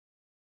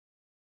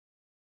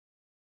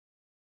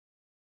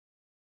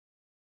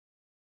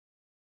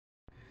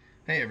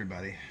Hey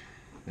everybody,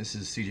 this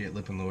is CJ at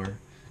Lip and Lure.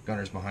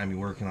 Gunner's behind me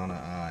working on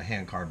a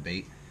hand carved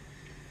bait.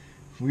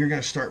 We're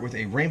going to start with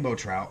a rainbow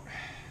trout,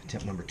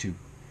 attempt number 2.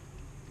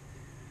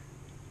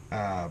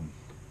 I'm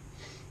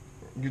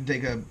going to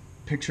take a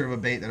picture of a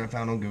bait that I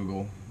found on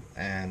Google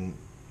and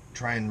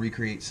try and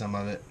recreate some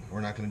of it.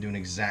 We're not going to do an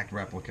exact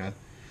replica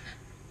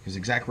because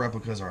exact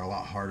replicas are a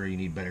lot harder. You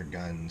need better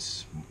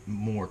guns,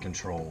 more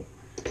control.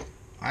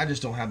 I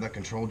just don't have that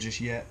control just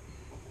yet,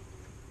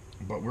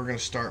 but we're going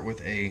to start with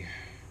a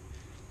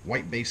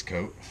white base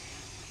coat,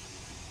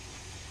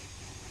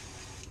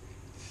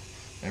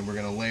 and we're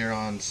going to layer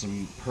on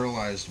some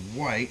pearlized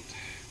white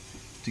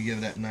to give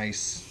that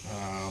nice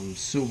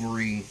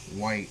silvery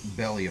white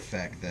belly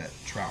effect that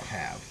trout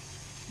have.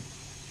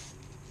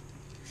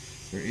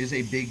 There is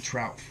a big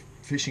trout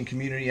fishing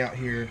community out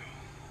here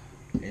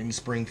in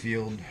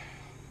Springfield.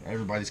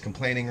 Everybody's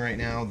complaining right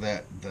now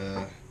that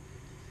the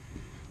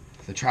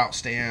trout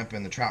stamp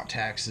and the trout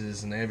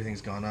taxes and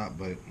everything's gone up,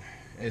 but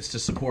it's to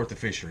support the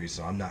fishery,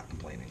 so I'm not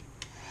complaining.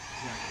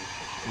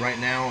 Right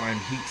now I'm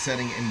heat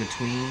setting in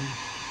between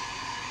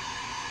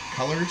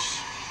colors.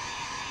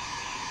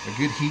 A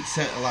good heat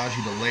set allows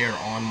you to layer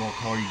on more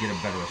color, you get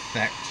a better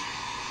effect.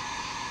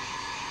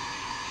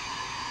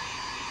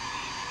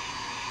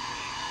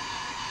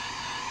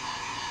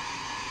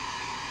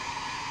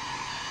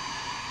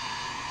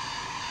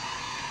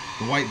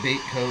 The white base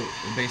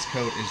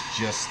coat is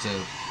just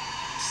to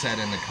set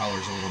in the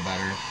colors a little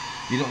better.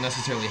 You don't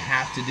necessarily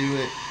have to do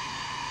it,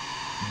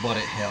 but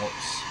it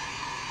helps.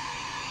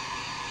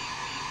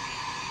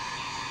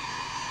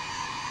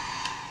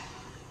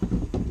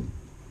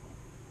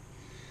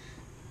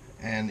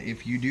 And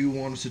if you do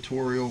want a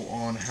tutorial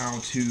on how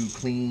to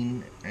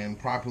clean and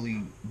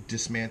properly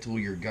dismantle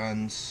your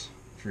guns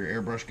for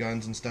your airbrush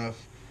guns and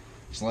stuff,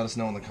 just let us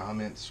know in the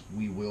comments.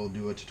 We will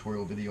do a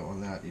tutorial video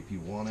on that if you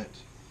want it.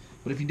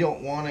 But if you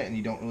don't want it and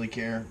you don't really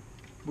care,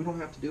 we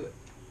don't have to do it.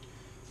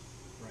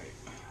 Right.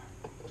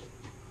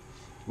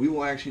 We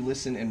will actually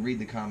listen and read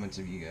the comments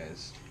of you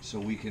guys so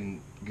we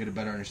can get a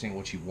better understanding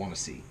of what you want to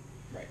see.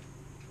 Right.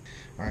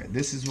 Alright,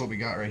 this is what we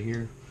got right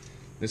here.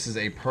 This is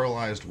a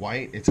pearlized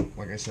white. It's,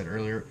 like I said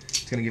earlier,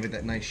 it's going to give it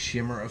that nice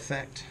shimmer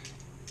effect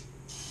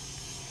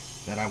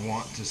that I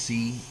want to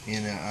see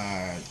in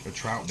a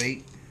trout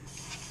bait.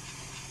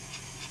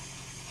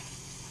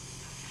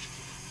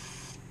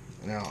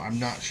 Now, I'm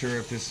not sure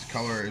if this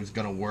color is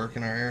going to work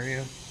in our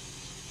area,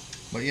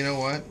 but you know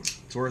what?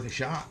 It's worth a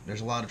shot.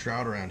 There's a lot of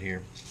trout around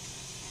here.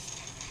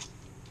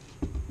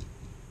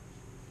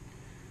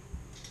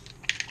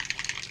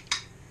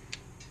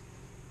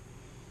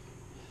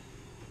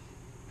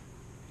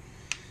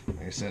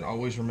 Like I said,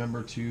 always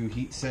remember to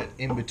heat set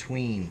in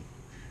between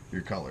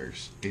your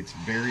colors. It's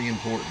very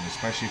important,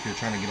 especially if you're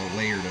trying to get a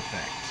layered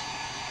effect.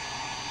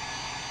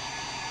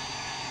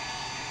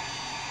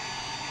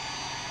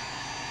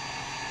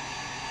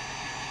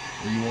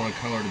 Or you want a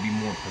color to be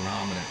more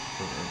predominant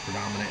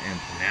and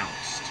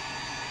pronounced.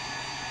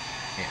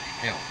 It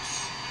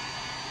helps.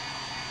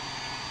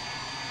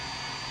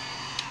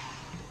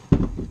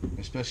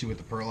 Especially with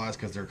the pearlized,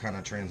 because they're kind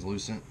of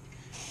translucent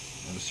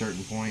at a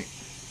certain point.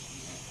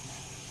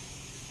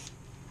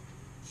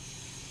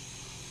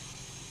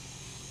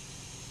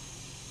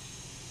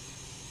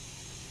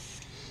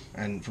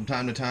 And from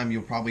time to time,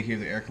 you'll probably hear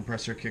the air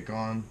compressor kick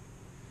on.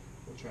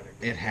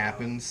 It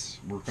happens.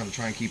 We're going to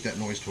try and keep that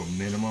noise to a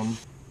minimum.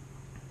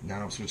 Now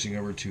I'm switching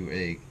over to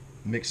a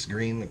mixed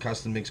green, a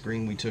custom mixed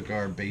green. We took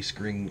our base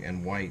green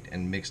and white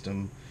and mixed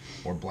them,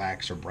 or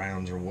blacks or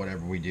browns or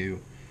whatever we do.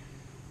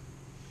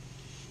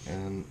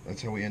 And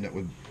that's how we end up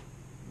with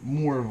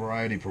more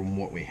variety from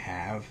what we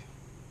have.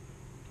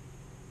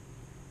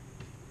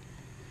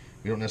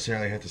 We don't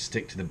necessarily have to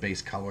stick to the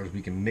base colors.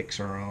 We can mix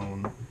our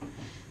own.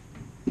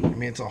 I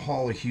mean, it's a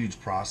whole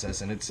huge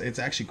process, and it's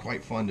actually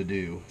quite fun to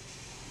do.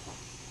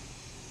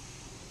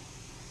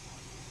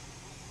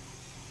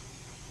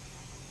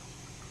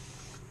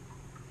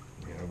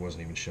 Yeah, I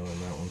wasn't even showing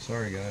that one.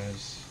 Sorry,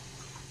 guys.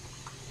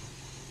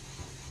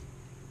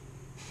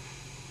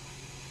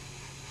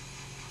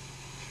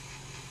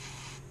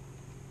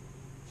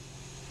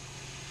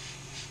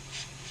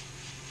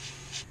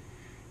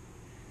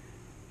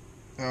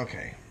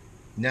 Okay,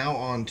 now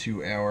on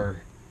to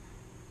our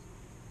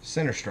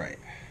center stripe.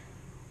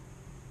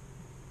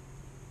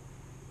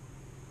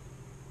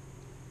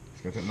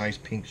 It's got that nice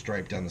pink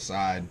stripe down the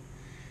side.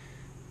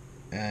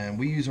 And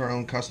we use our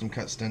own custom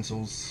cut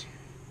stencils.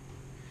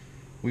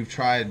 We've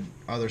tried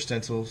other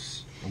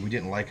stencils and we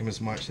didn't like them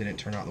as much. They didn't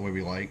turn out the way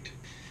we liked.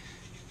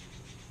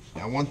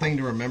 Now, one thing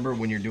to remember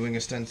when you're doing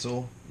a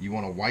stencil, you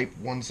want to wipe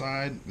one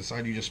side, the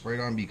side you just sprayed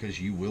on,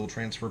 because you will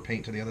transfer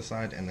paint to the other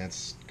side and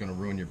that's going to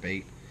ruin your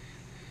bait.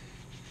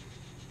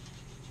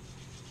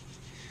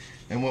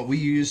 And what we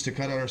use to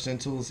cut out our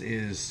stencils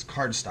is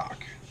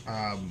cardstock.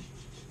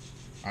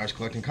 I was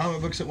collecting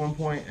comic books at one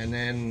point, and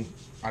then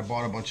I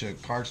bought a bunch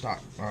of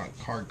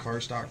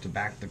cardstock to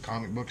back the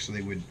comic books so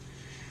they would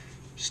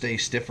stay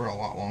stiffer a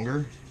lot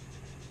longer.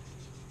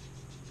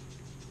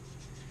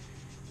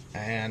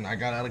 and I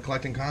got out of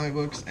collecting comic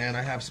books, and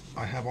I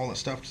have all that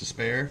stuff to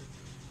spare.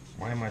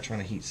 Why am I trying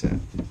to heat set?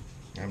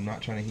 I'm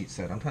not trying to heat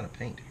set. I'm trying to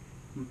paint.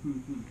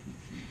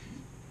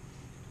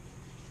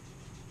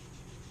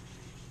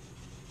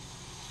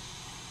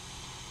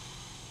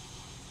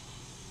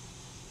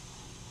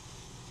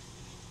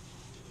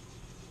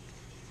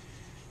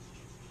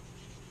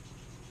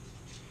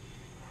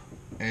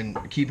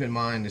 And keep in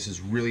mind, this is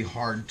really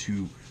hard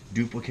to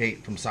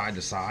duplicate from side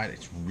to side.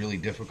 It's really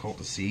difficult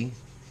to see,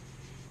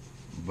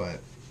 but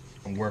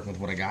I'm working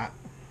with what I got.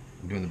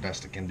 I'm doing the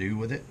best I can do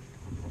with it.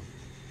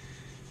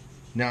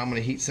 Now I'm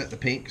going to heat set the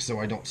pink so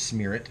I don't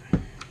smear it.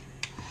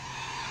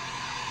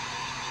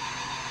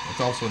 It's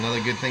also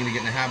another good thing to get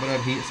in the habit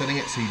of, heat setting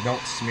it so you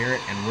don't smear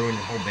it and ruin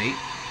your whole bait.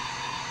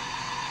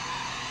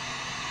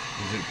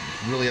 Because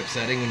it's really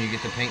upsetting when you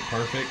get the paint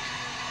perfect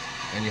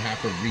and you have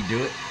to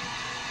redo it.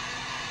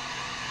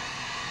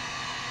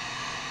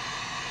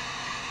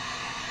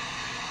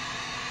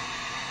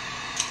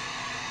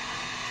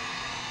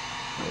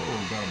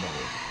 Oh, got a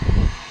bubble.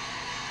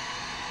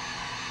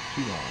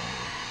 Too long.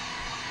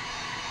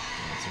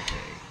 That's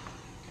okay.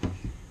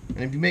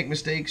 And if you make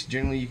mistakes,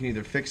 generally you can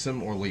either fix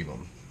them or leave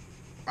them.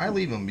 I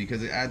leave them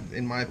because it adds,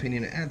 in my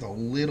opinion, it adds a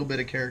little bit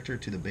of character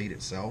to the bait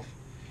itself.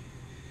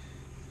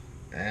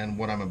 And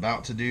what I'm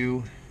about to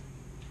do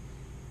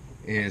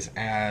is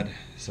add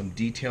some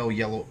detail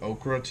yellow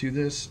ochre to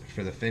this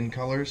for the fin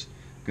colors,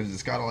 because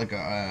it's got like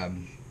a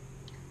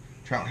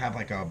trout have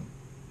like a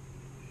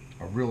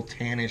real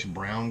tannish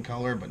brown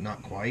color, but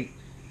not quite.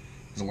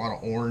 There's a lot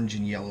of orange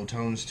and yellow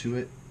tones to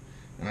it,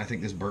 and I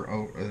think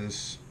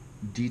this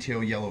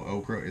detail yellow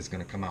ochre is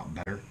going to come out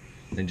better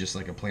than just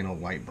like a plain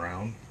old light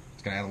brown.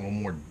 It's going to add a little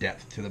more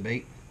depth to the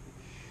bait,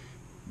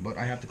 but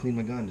I have to clean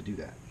my gun to do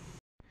that.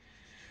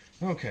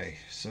 Okay,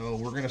 so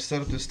we're going to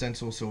set up this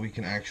stencil so we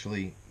can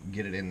actually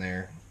get it in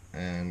there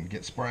and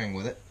get spraying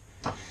with it.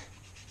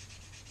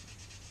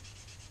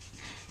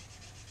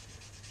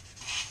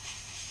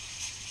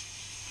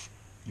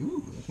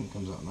 Ooh, this one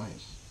comes out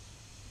nice.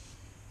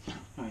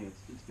 Oh yeah,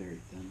 it's very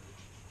thin.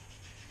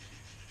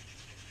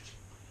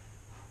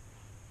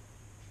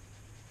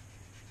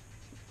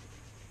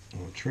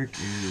 Well, the trick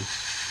is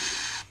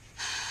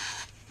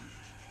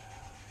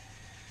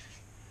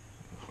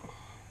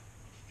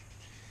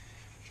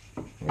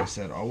like I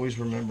said, always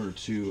remember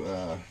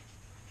to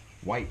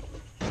wipe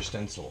your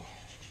stencil.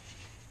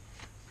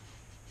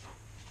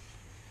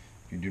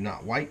 If you do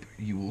not wipe,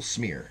 you will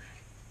smear.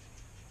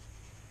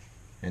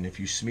 And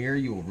if you smear,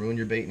 you will ruin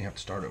your bait and have to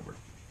start over.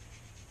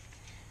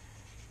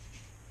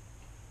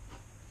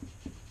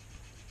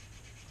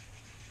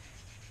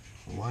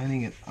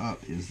 Lining it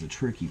up is the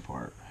tricky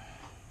part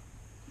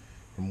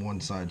from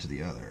one side to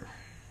the other.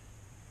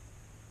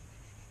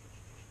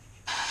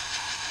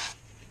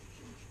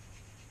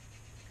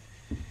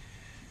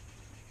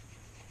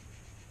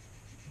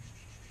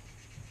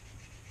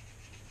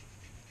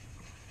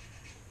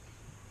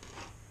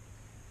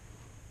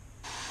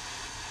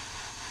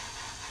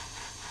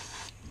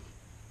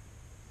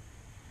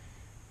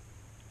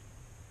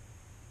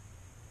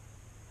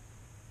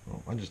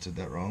 Oh, I just did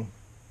that wrong.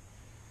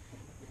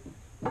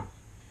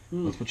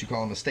 That's what you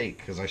call a mistake,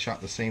 because I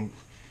shot the same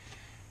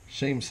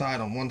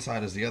side on one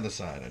side as the other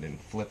side. I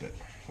didn't flip it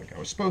like I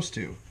was supposed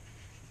to,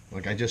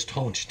 like I just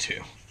told you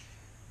to.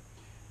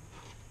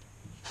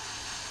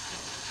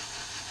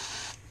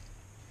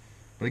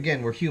 But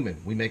again, we're human.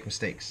 We make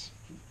mistakes.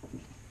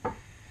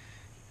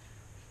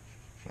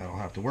 That'll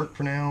have to work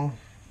for now.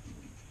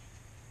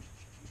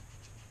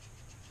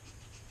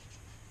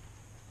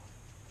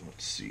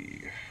 Let's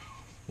see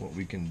what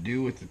we can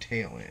do with the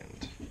tail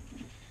end.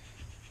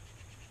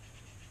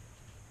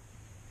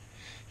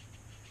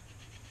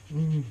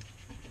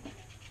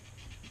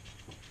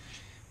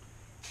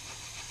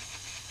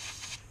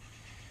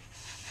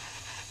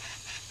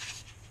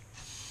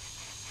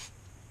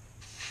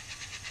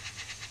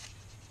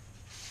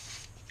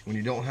 When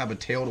you don't have a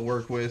tail to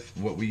work with,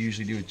 what we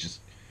usually do is just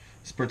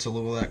spritz a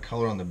little of that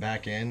color on the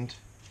back end.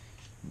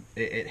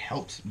 It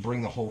helps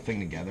bring the whole thing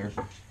together,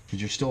 because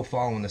you're still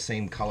following the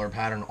same color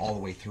pattern all the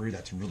way through.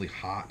 That's really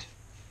hot.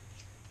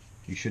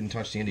 You shouldn't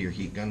touch the end of your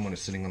heat gun when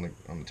it's sitting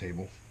on the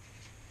table.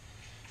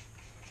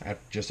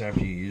 Just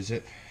after you use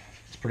it,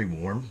 it's pretty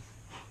warm.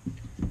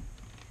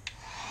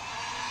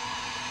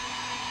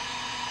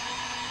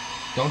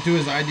 Don't do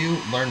as I do,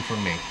 learn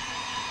from me.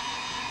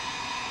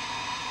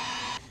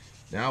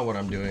 Now what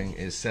I'm doing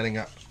is setting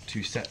up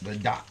to set the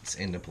dots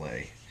into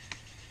play.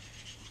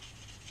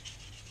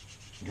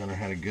 Gunner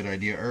had a good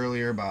idea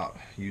earlier about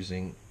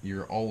using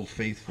your old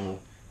faithful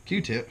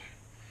Q-tip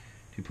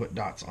to put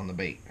dots on the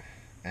bait.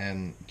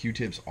 And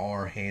Q-tips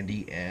are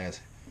handy as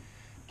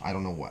I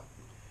don't know what.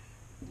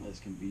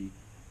 As can be.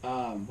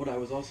 What I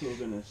was also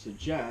going to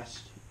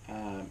suggest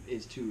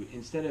is to,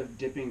 instead of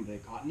dipping the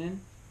cotton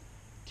in,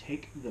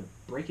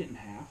 break it in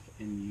half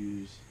and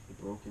use the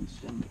broken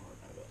stem part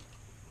of it.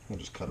 I'll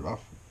just cut it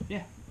off.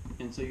 Yeah,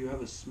 and so you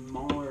have a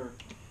smaller,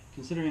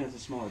 considering it's a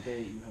smaller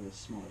bait, you have a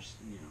smaller,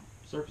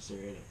 surface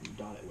area to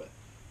dot it with,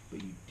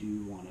 but you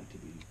do want it to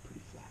be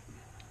pretty flat.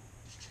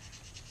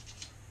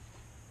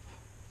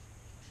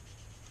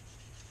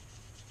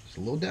 Just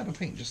a little dab of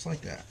paint, just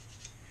like that.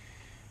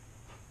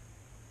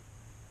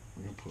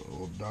 We're going to put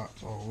little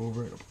dots all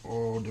over it of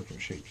all different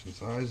shapes and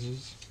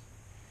sizes.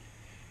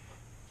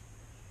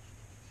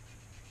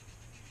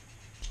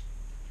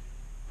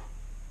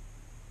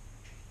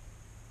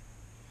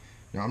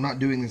 Now I'm not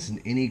doing this in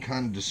any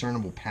kind of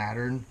discernible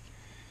pattern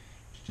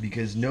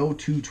because no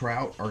two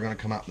trout are going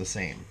to come out the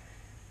same.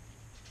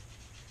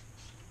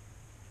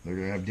 They're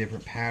going to have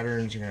different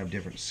patterns, they're going to have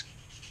different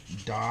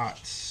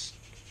dots.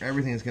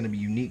 Everything is going to be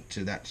unique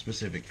to that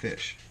specific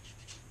fish.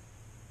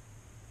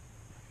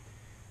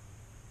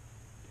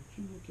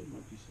 Did you look at my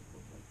piece of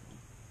wood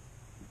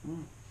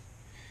like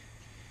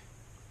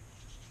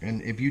that?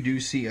 And if you do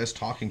see us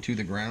talking to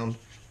the ground,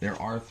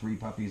 there are 3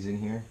 puppies in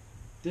here.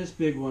 This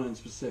big one in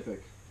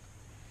specific.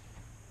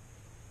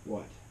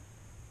 What?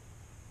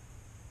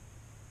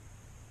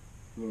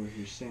 Well, if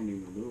you're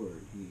sanding the lure,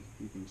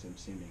 he thinks I'm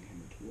sanding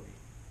him a toy.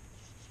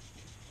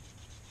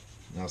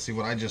 Now see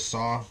what I just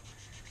saw,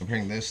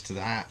 comparing this to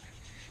that,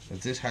 that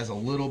this has a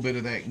little bit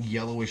of that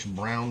yellowish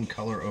brown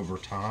color over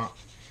top.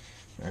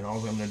 And all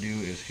I'm going to do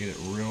is hit it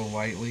real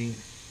lightly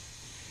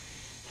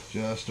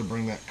just to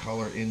bring that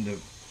color into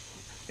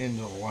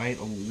the light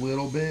a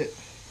little bit.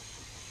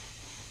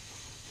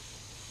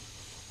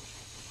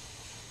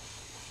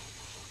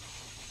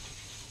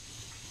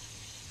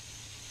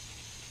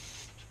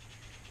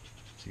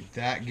 See,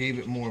 that gave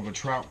it more of a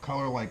trout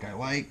color like I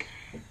like.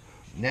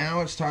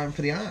 Now it's time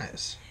for the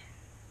eyes.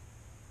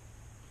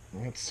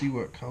 Let's see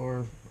what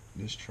color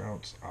this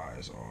trout's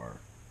eyes are.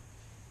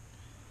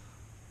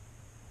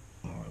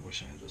 Oh, I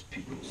wish I had those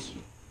pupils.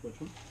 Which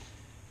one?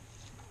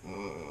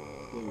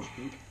 Bluish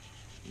pink?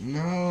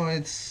 No,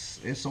 it's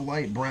a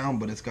light brown,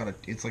 but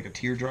it's like a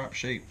teardrop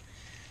shape.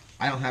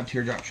 I don't have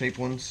teardrop shaped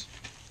ones.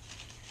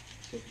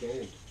 It's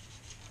gold.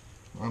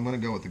 I'm gonna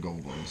go with the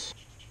gold ones.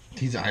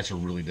 These eyes are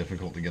really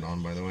difficult to get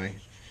on, by the way.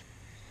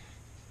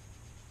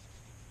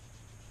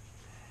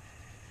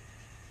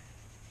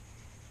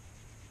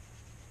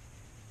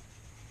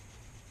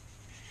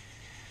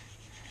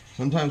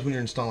 Sometimes when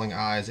you're installing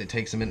eyes, it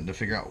takes a minute to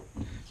figure out,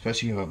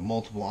 especially if you have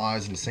multiple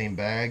eyes in the same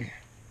bag.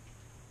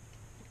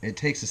 It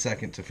takes a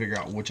second to figure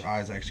out which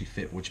eyes actually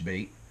fit which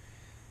bait.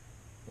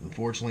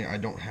 Unfortunately, I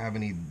don't have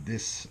any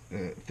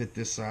fit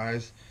this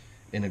size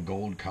in a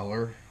gold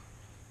color.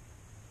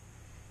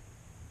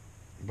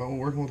 But we're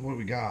working with what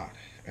we got,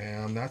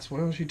 and that's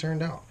what she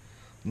turned out.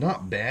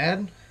 Not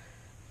bad.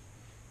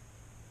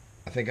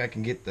 I think I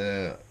can get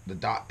the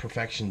dot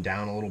perfection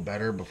down a little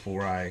better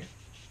before I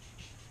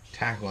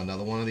tackle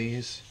another one of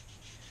these.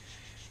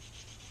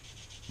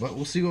 But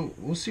we'll see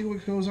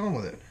what goes on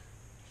with it.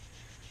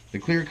 The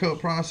clear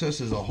coat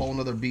process is a whole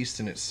nother beast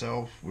in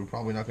itself. We're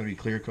probably not going to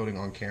be clear coating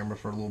on camera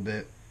for a little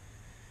bit.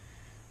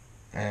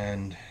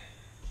 And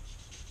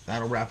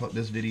that'll wrap up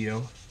this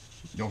video.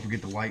 Don't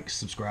forget to like,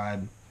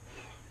 subscribe,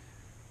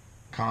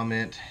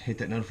 comment, hit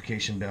that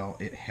notification bell.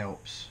 It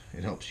helps.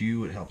 It helps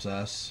you, it helps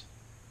us.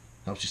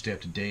 Helps you stay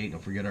up to date.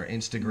 Don't forget our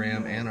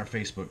Instagram and our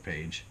Facebook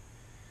page.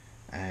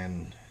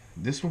 And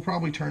this will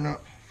probably turn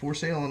up for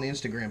sale on the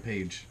Instagram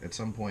page at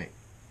some point.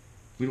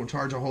 We don't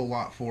charge a whole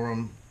lot for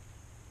them.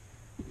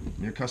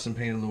 They're custom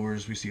painted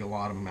lures. We see a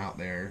lot of them out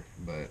there,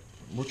 but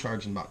we're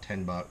charging about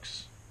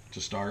 $10 to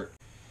start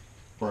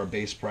for our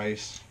base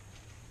price.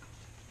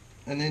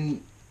 And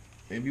then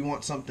if you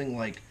want something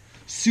like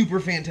super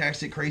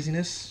fantastic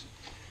craziness,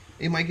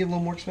 it might get a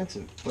little more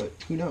expensive, but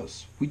who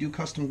knows? We do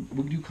custom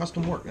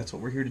work. That's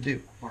what we're here to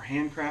do. Our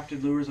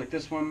handcrafted lures like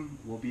this one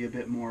will be a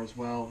bit more as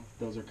well.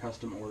 Those are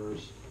custom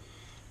orders.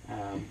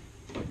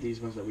 But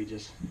these ones that we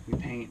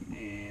paint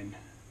and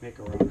make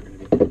our own are going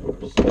to be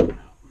 $10 out.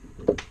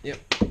 Yep.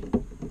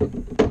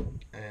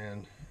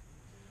 And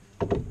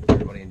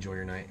everybody enjoy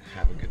your night.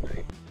 Have a good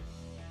night.